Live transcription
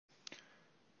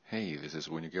Hey, this is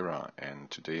Winigira,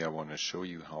 and today I want to show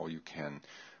you how you can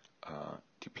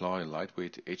deploy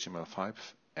lightweight HTML5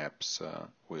 apps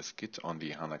with Git on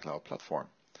the HANA Cloud Platform.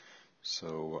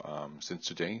 So since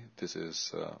today this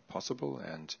is possible,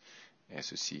 and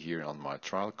as you see here on my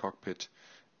trial cockpit,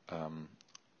 on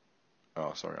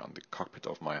the cockpit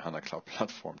of my HANA Cloud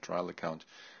Platform trial account,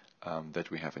 that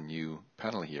we have a new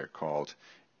panel here called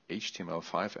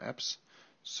HTML5 apps.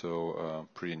 So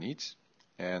pretty neat.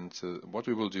 And what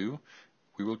we will do,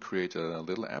 we will create a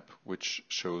little app which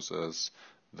shows us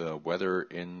the weather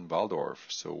in Waldorf.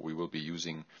 So we will be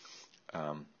using,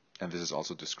 and this is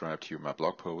also described here in my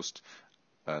blog post,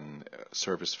 a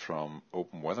service from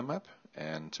Open Weather Map,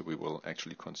 and we will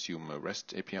actually consume a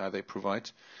REST API they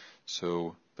provide.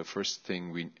 So the first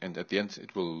thing and at the end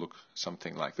it will look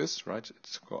something like this, right?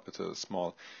 It's a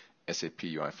small SAP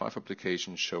UI5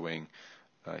 application showing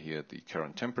here the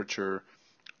current temperature,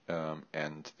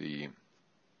 and the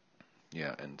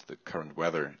current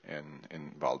weather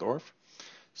in Waldorf.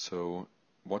 So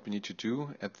what we need to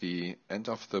do at the end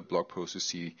of the blog post, you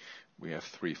see we have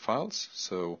 3 files.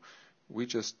 So we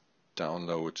just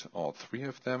download all 3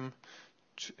 of them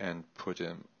and put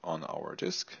them on our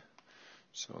disk.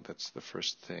 So that's the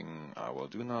first thing I will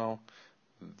do now.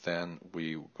 Then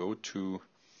we go to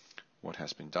what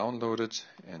has been downloaded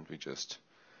and we just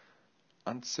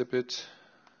unzip it.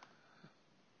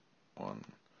 1,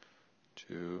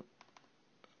 2,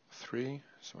 3.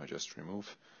 So I just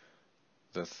remove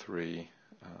the 3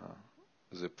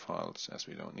 zip files as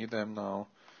we don't need them now.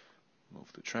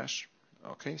 Move the trash.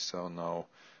 Okay, so now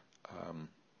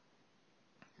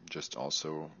just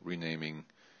also renaming,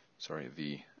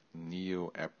 the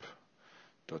neo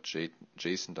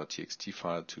app.json.txt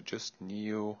file to just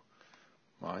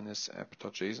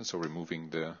neo-app.json. So removing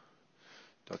the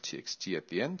 .txt at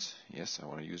the end. Yes, I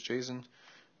want to use JSON.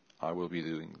 I will be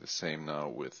doing the same now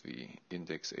with the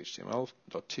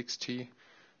index.html.txt,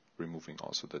 removing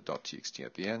also the .txt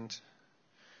at the end.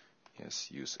 Yes,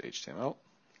 use HTML.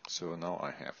 So now I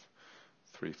have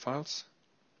 3 files.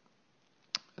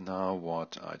 Now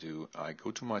what I do, I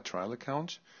go to my trial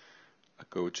account, I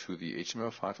go to the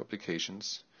HTML5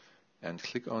 applications and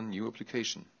click on New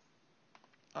Application.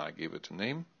 I give it a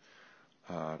name,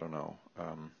 I don't know,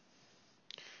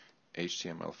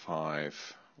 HTML5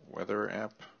 Weather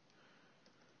App.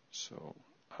 So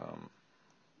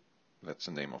that's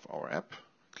the name of our app.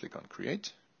 Click on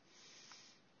Create.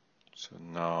 So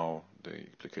now the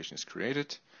application is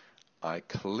created. I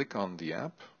click on the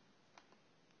app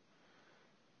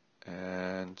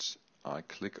and I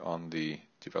click on the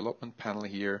development panel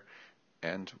here,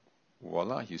 and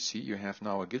voila, you see you have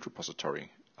now a Git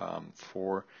repository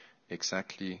for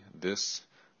exactly this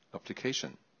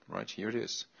application. Right here it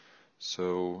is.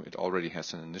 So it already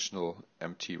has an initial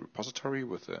empty repository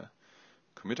with a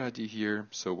commit ID here.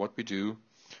 So what we do,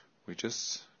 we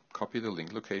just copy the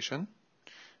link location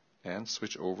and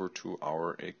switch over to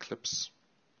our Eclipse.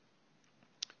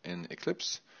 In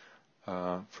Eclipse,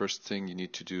 first thing you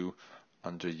need to do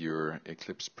under your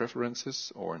Eclipse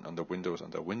preferences, or under Windows,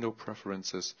 under Window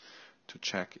Preferences, to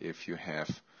check if you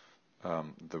have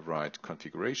the right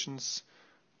configurations,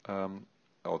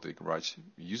 or the right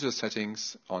user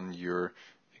settings on your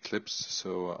Eclipse.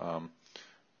 So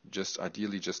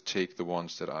ideally just take the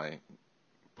ones that I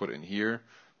put in here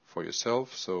for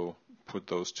yourself. So put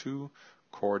those 2,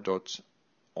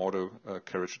 core.auto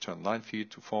carriage return line feed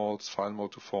to false, file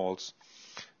mode to false,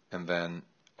 and then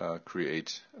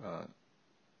create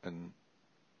an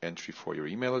entry for your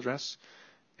email address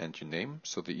and your name.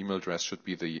 So the email address should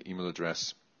be the email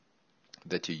address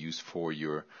that you use for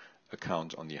your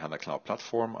account on the HANA Cloud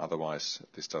Platform, otherwise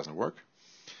this doesn't work.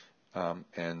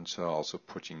 And also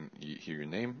putting here your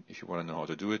name. If you want to know how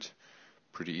to do it,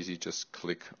 pretty easy, just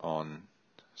click on,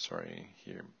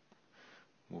 here,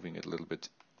 moving it a little bit,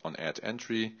 on Add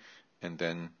Entry, and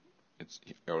then I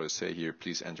always say here,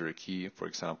 please enter a key, for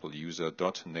example,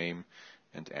 user.name,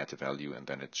 and add a value, and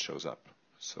then it shows up.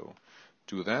 So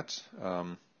do that.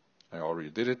 I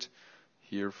already did it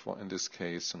here in this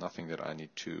case, so nothing that I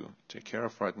need to take care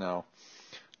of right now.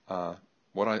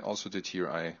 What I also did here,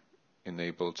 I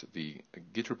enabled the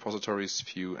Git repositories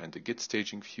view and the Git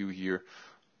staging view here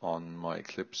on my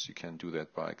Eclipse. You can do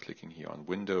that by clicking here on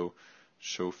Window,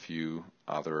 Show View,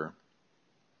 Other,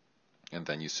 and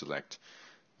then you select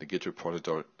the Git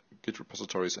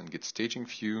repositories and Git staging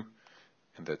view,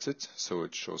 and that's it. So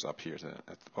it shows up here at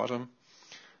the bottom.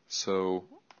 So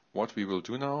what we will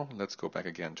do now, let's go back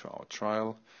again to our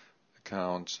trial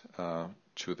account,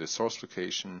 to the source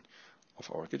location of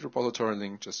our Git repository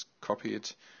link, just copy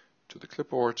it to the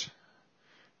clipboard,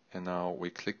 and now we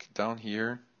click down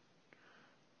here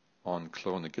on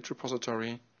clone a Git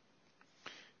repository.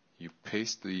 You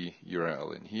paste the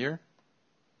URL in here.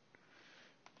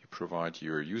 You provide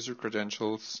your user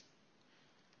credentials.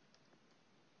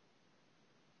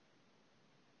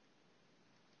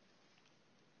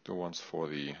 The ones for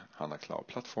the HANA Cloud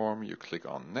Platform. You click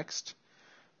on Next.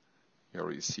 You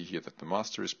already see here that the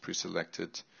master is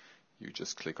pre-selected. You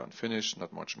just click on Finish,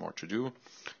 not much more to do.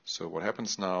 So what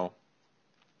happens now,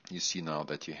 you see now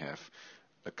that you have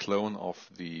a clone of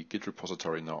the Git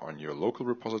repository now on your local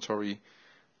repository.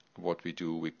 What we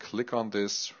do, we click on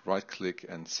this, right click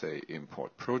and say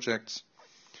Import Projects,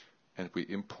 and we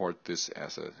import this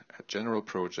as a general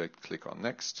project. Click on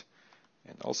Next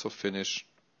and also Finish.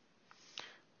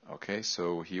 Okay,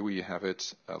 so here we have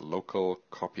it, a local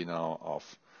copy now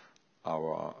of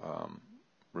our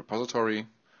repository.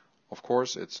 Of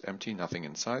course, it's empty, nothing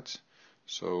inside.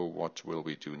 So what will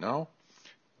we do now?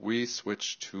 We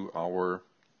switch to our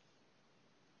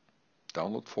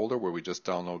download folder where we just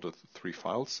downloaded the 3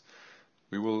 files.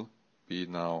 We will be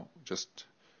now just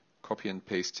copy and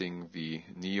pasting the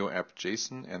Neo app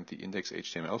JSON and the index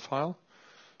HTML file.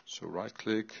 So right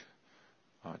click,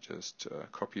 I just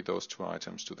copy those 2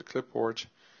 items to the clipboard.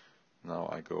 Now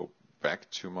I go back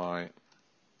to my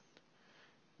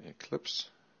Eclipse,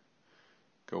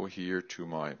 go here to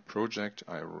my project,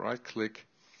 I right click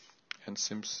and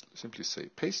simply say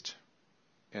paste,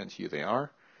 and here they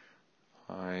are.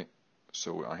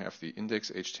 So I have the index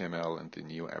HTML and the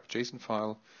Neo app JSON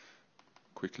file.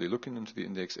 Quickly looking into the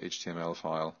index HTML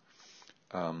file,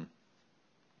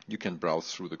 you can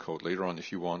browse through the code later on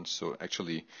if you want. So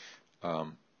actually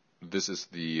this is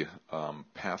the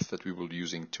path that we will be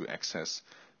using to access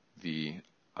the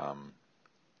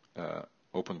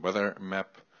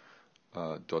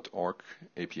openweathermap.org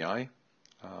API.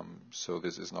 So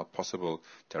this is not possible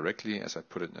directly, as I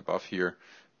put it above here,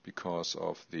 because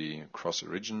of the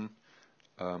cross-origin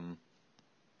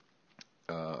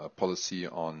policy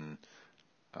on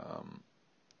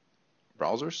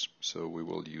browsers. So we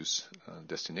will use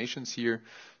destinations here.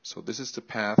 So this is the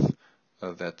path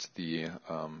that the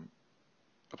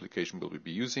application will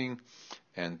be using,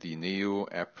 and the Neo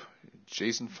app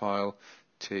JSON file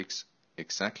takes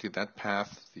exactly that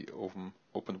path, the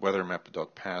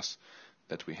openweathermap.path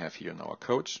that we have here in our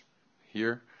code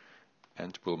here,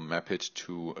 and we'll map it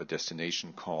to a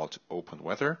destination called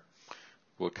OpenWeather.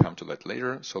 We'll come to that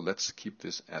later, so let's keep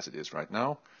this as it is right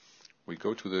now. We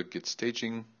go to the Git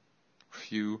staging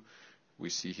view. We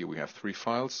see here we have 3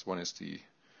 files. One is the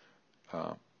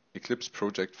Eclipse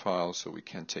project file, so we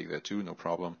can take that too, no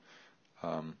problem,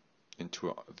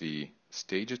 into the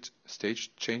stage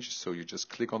changes. So you just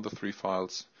click on the 3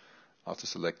 files after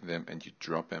selecting them and you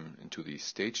drop them into the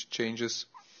stage changes.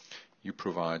 You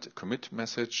provide a commit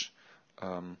message,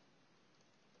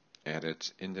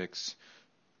 edit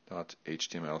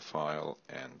index.html file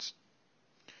and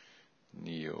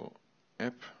Neo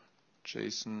app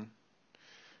JSON,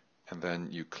 and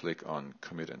then you click on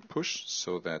commit and push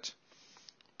so that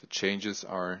the changes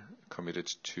are committed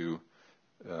to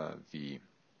the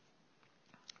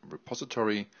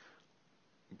repository,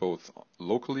 both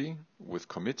locally with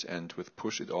commit and with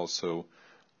push. It also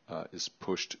is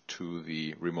pushed to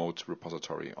the remote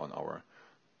repository on our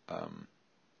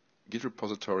Git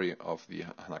repository of the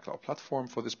HANA Cloud Platform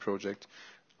for this project.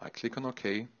 I click on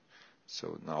OK.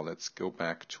 So now let's go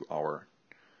back to our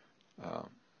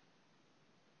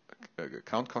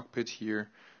account cockpit here.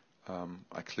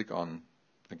 I click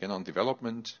again on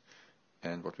development,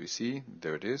 and what we see,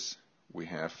 there it is. We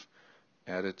have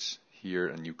added here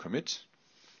a new commit.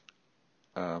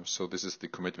 So this is the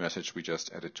commit message we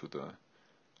just added to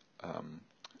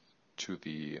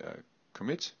the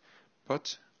commit.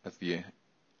 But at the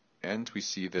end, we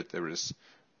see that there is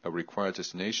a required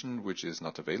destination which is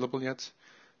not available yet.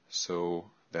 So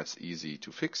that's easy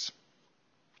to fix.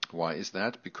 Why is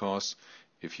that? Because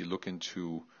if you look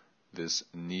into this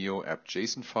Neo app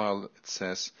JSON file, it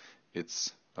says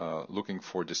it's looking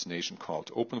for a destination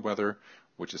called OpenWeather,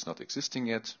 which is not existing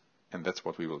yet, and that's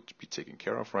what we will be taking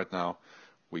care of right now.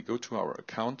 We go to our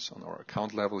account. On our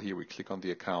account level here, we click on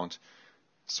the account,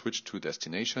 switch to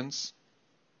destinations,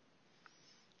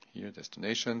 here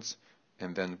destinations,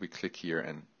 and then we click here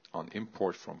and on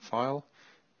import from file,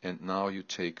 and now you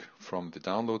take from the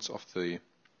downloads of the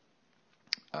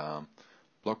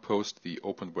blog post the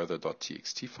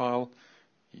openweather.txt file,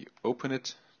 you open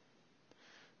it.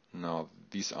 Now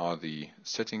these are the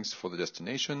settings for the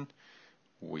destination.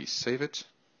 We save it.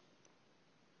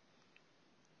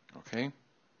 Okay,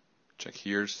 check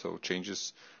here. So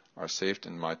changes are saved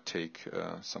and might take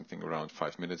something around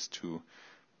 5 minutes to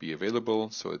be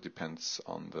available. So it depends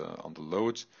on the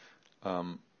load.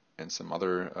 and some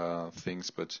other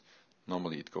things, but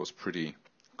normally it goes pretty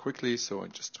quickly. So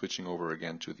I'm just switching over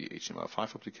again to the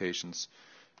HTML5 applications,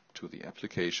 to the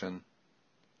application,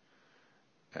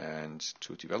 and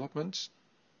to development.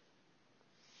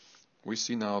 We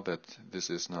see now that this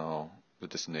is now, the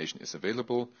destination is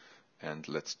available, and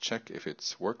let's check if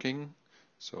it's working.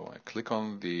 So I click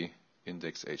on the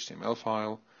index.html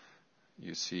file.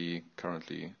 You see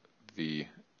currently the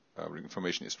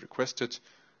information is requested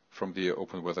from the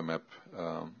Open Weather Map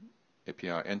API,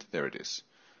 and there it is.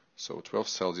 So 12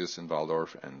 Celsius in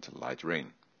Waldorf and light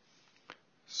rain.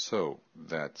 So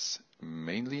that's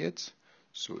mainly it.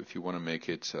 So if you want to make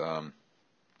it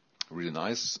really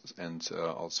nice and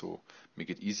also make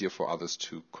it easier for others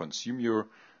to consume your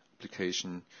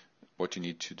application, what you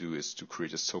need to do is to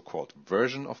create a so-called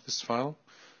version of this file.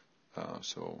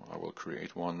 So I will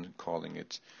create one calling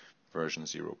it version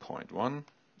 0.1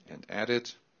 and add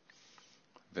it.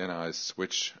 Then I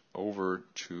switch over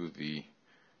to the,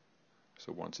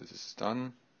 so once this is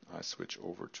done, I switch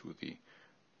over to the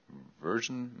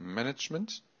version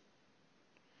management.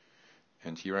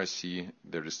 And here I see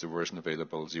there is the version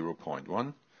available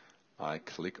 0.1. I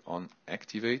click on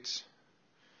activate.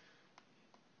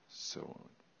 So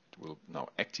it will now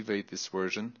activate this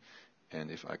version. And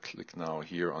if I click now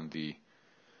here on the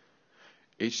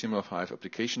HTML5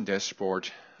 application dashboard,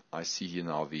 I see here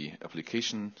now the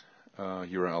application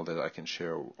URL that I can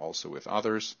share also with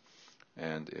others.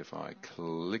 And if I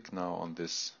click now on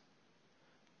this,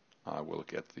 I will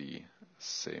get the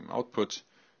same output. It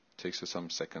takes some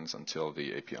seconds until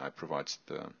the API provides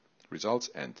the results,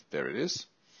 and there it is.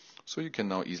 So you can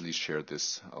now easily share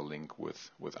this link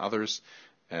with others.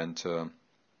 And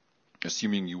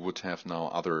assuming you would have now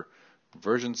other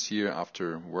versions here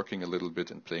after working a little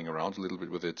bit and playing around a little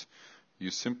bit with it, you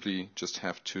simply just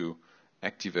have to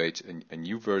activate a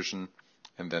new version,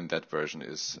 and then that version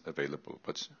is available.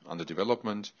 But under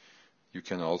development, you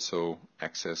can also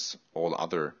access all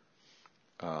other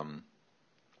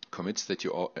commits that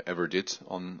you ever did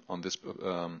on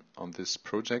this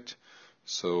project,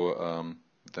 so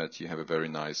that you have a very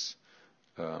nice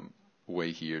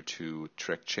way here to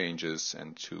track changes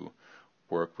and to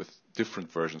work with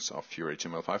different versions of your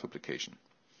HTML5 application.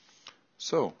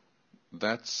 So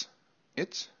that's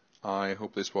it. I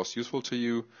hope this was useful to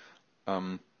you.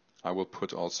 I will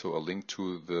put also a link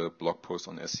to the blog post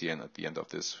on SCN at the end of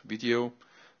this video.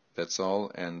 That's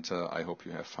all, and I hope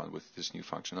you have fun with this new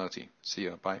functionality. See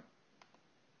ya, bye.